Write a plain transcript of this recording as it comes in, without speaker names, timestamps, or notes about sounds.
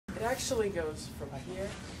It actually goes from here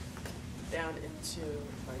down into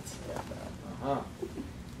my TFL.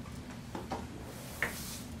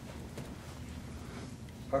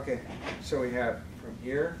 Okay, so we have from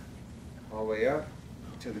here all the way up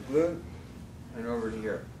to the glute and over to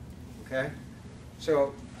here. Okay?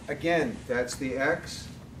 So again, that's the X,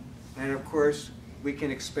 and of course we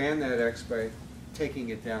can expand that X by taking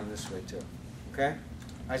it down this way too. Okay?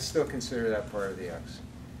 I still consider that part of the X.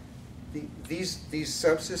 These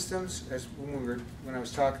subsystems, as when I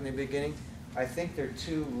was talking in the beginning, I think they're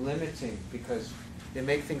too limiting because they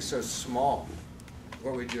make things so small.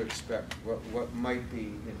 What would you expect? What might be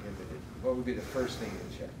inhibited? What would be the first thing you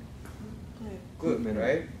check? Glute,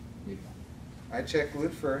 right? Yeah. I check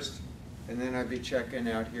glute first, and then I'd be checking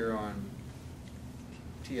out here on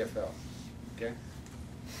TFL. Okay?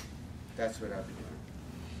 That's what I'd be doing.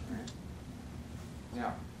 All right?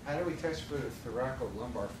 Now, how do we test for the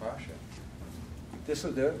thoracolumbar fascia? This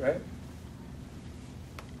will do it, right?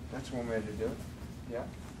 That's one way to do it. Yeah?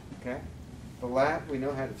 Okay? The lat, we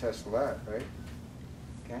know how to test the lat, right?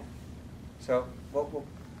 Okay? So,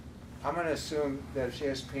 I'm going to assume that if she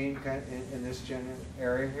has pain kind of in this general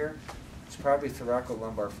area here, it's probably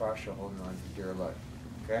thoracolumbar fascia holding on for dear life.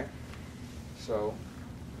 Okay? So,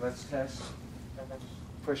 let's test.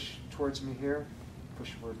 Push towards me here.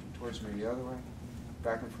 Push towards me the other way.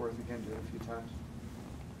 Back and forth again. Do it a few times.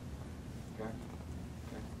 Okay?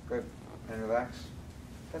 Okay. Good. And relax.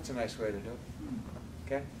 That's a nice way to do it.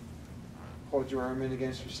 Okay? Hold your arm in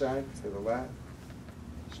against your side to the lat.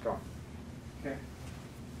 Strong. Okay?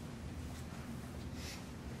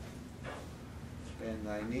 Bend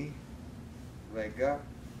thy knee. Leg up.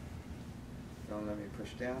 Don't let me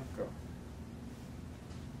push down. Go.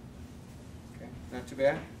 Okay? Not too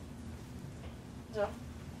bad? No.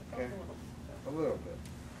 Okay. A little bit.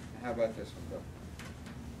 And how about this one? Go.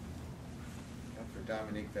 For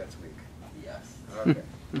Dominique, that's weak. Yes. Okay.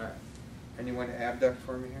 All right. Anyone abduct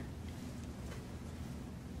for me here?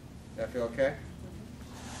 That feel okay?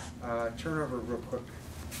 Turn over real quick.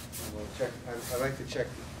 And we'll check. I like to check.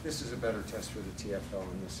 This is a better test for the TFL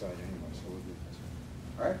on this side anyway, so we'll do this.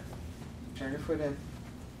 All right? Turn your foot in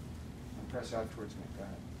and press out towards me. Go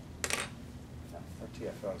ahead. Our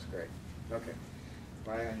TFL is great. Okay.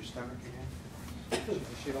 Lie on your stomach again.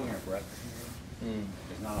 She's holding her breath.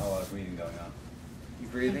 There's not a whole lot of breathing going on. You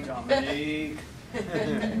breathing? Dominique. You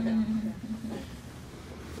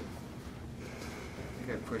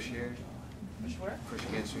got to push here. Push where? Push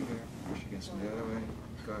against you here. Push against me the other way.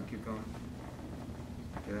 Go on, keep going.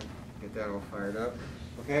 Good. Get that all fired up.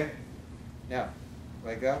 Okay? Now,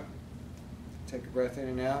 leg up. Take a breath in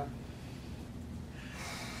and out.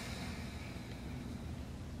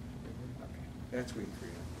 Okay. That's weak for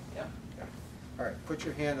you. Yeah. Yeah. All right. Put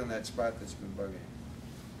your hand on that spot that's been bugging you.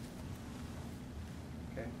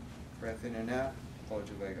 Okay? Breath in and out. Hold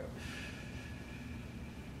your leg up.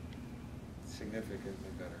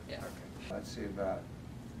 Significantly better. Yeah. Okay. Let's see about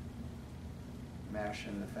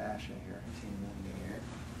mashing the fascia here.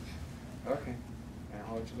 Okay. And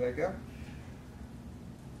hold your leg up.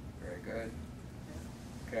 Very good.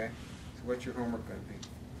 Okay. So what's your homework going to be?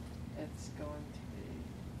 It's going to be.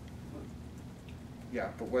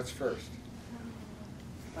 Yeah, but what's first?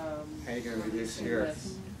 How are you going to release here?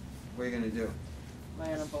 This. What are you going to do?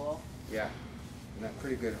 Lay on a ball. Yeah. And that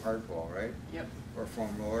pretty good hard ball, right? Yep. Or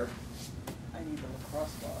foam roller? I need a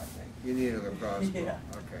lacrosse ball, I think. You need a lacrosse ball. Yeah.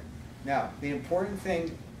 Okay. Now, the important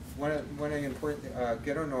thing, one of the important,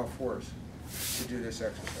 get on all fours to do this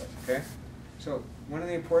exercise, okay? So, one of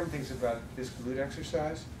the important things about this glute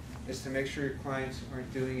exercise is to make sure your clients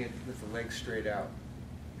aren't doing it with the legs straight out.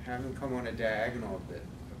 Have them come on a diagonal a bit,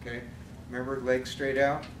 okay? Remember, legs straight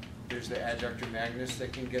out? There's the adductor magnus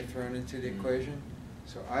that can get thrown into the equation.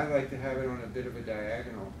 So I like to have it on a bit of a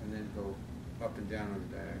diagonal and then go up and down on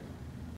the diagonal.